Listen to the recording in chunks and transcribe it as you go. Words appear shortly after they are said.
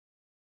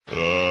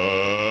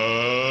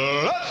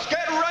Let's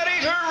get ready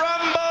to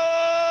rumble!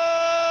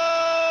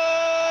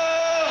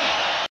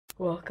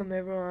 Welcome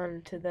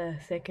everyone to the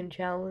second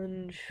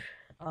challenge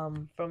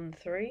from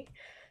 3.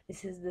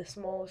 This is the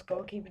smallest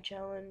goalkeeper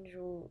challenge.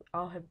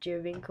 I'll have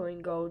Giovinco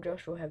in goal,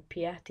 Josh will have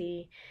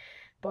Piatti,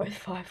 both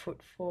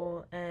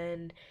 5'4",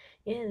 and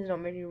yeah, there's not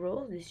many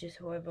rules, it's just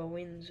whoever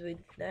wins with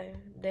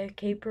their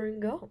keeper in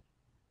goal.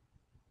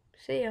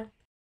 See ya.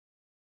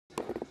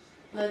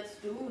 Let's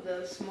do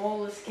the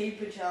smallest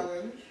keeper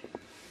challenge.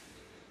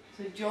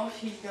 So Josh,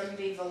 he's going to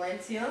be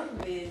Valencia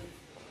with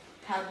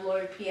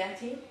Pablo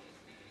Piatti.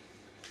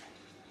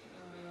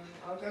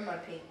 I'll go my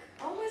pink.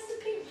 Oh, where's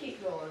the pink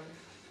keep going?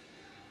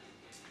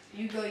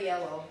 You go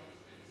yellow.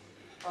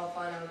 Oh,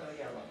 fine, I'll go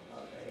yellow.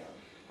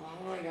 I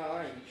want to go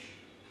orange.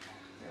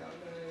 Yeah, I'll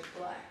go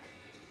black.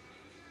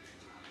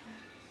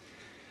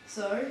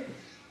 So,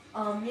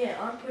 yeah,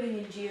 I'm putting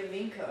in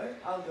Giovinco.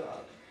 I'll go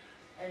up.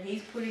 And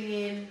he's putting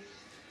in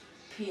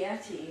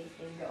Piatti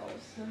in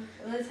goals. So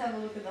let's have a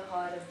look at the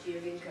height of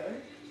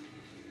Giovinco.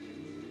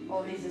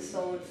 Oh, he's a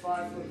solid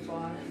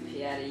 5'5". And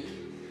Piatti,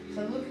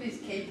 So look at his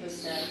keeper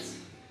stats.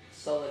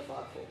 solid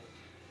 5'4".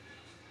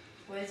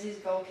 Where's his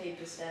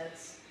goalkeeper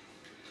stats?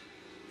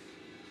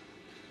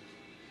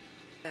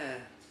 Yeah,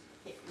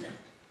 no.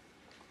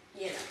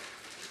 Yeah, no.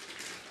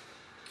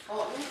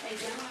 Oh, a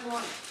yellow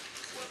one.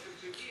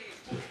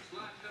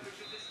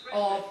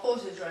 Oh, of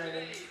course it's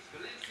raining.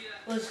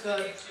 Let's go.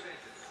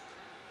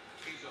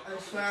 I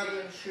swear I'm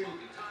going to shoot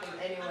from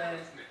anywhere.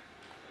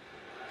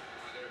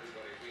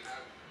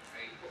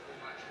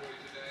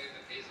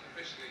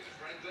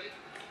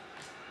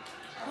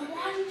 Oh,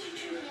 why did you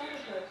choose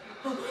Monaco?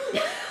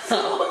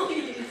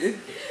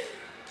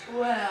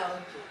 Wow.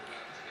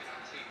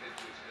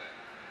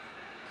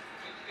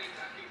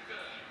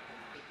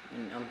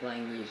 I'm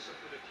playing you.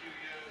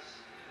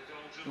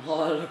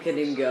 Oh, look at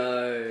him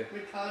go.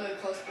 Ricardo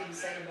Costa's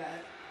centre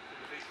back.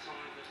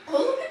 Oh,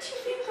 look at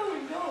Giovinco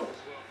in goal.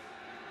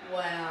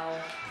 Wow.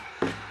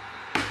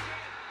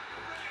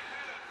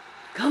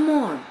 Come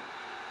on.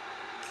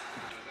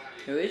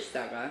 Who is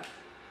that guy?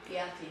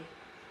 Piatti.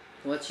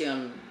 What's he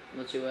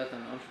worth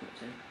on Ultimate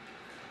Team?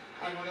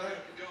 I don't know.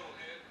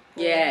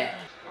 Yeah.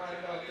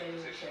 I'm not getting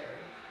a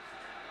cherry.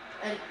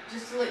 And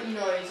just to let you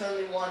know, it's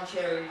only one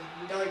cherry.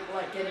 You don't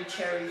like get a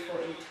cherry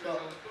for each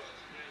goal.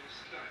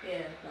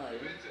 Yeah. No, I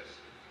didn't.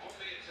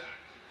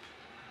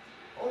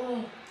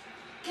 Oh,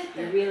 get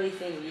You that. really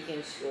think you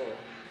can score?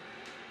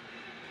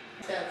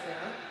 That's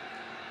out.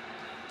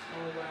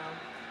 Oh wow.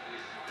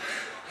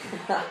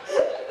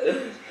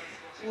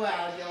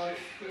 Wow,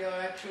 Josh,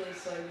 you're actually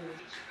so good.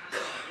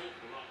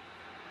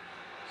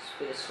 Just a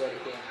bit of sweat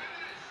again.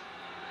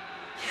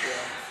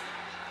 Yeah.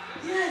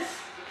 Yes!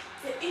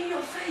 They're in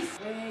your face!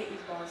 Where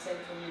is my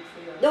central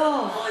midfielder?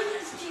 Oh!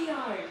 Yes,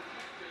 Gio!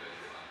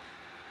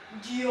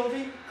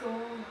 Giovinco!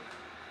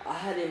 I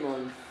had him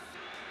on.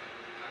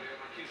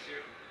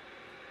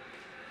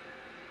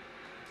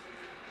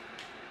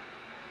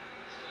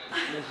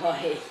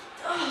 Right.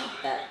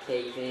 That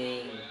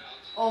keeping.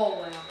 Oh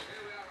wow.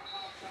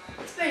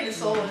 It's been a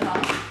solid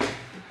half.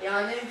 Yeah, I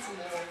need some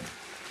more.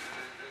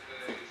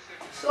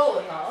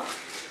 Solid half.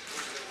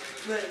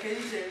 But can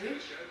you see me?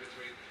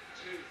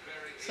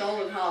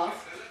 Solid half.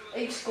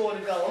 Each scored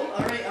a goal.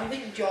 I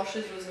think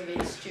Josh's was a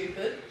bit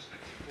stupid.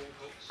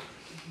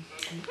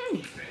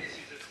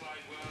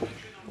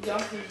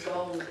 Josh's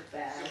goal was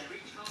bad.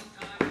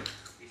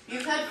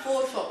 You've had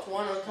 4 shots,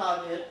 1 on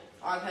target.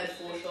 I've had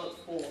 4 shots,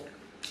 4.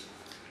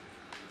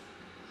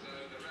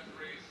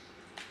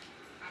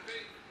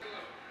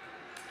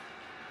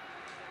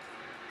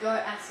 Go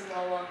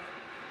Asamoah.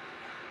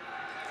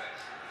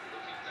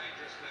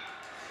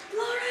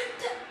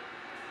 Laurent!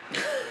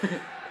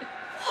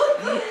 What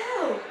the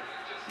hell?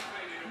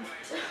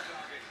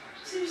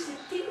 Seriously,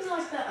 things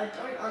like that I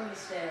don't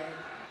understand.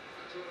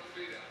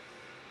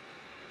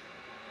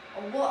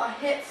 Oh, what a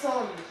hit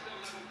song.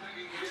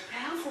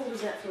 How powerful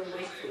was that for a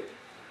weak foot?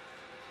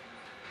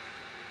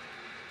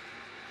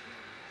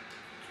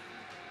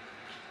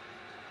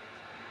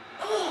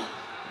 Oh!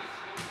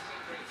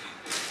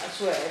 I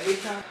swear, every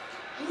time.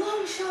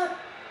 Long shot.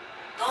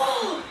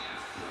 Oh!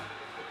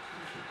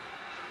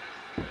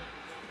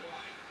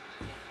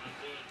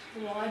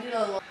 Why did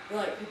I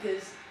like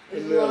because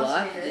In real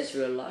life? minute, This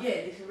real life?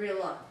 Yeah, this is real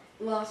life.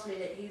 Last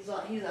minute,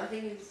 I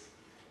think he's.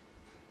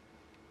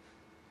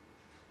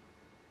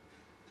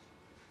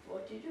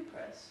 What did you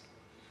press?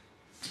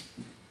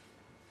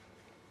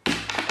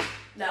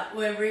 No,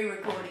 we're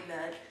re-recording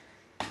that.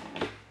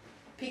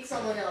 Pick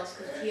someone else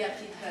because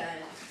Piatti's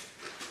bad.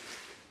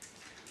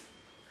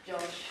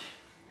 Josh,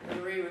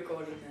 we're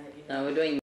re-recording that. You know? No, we're doing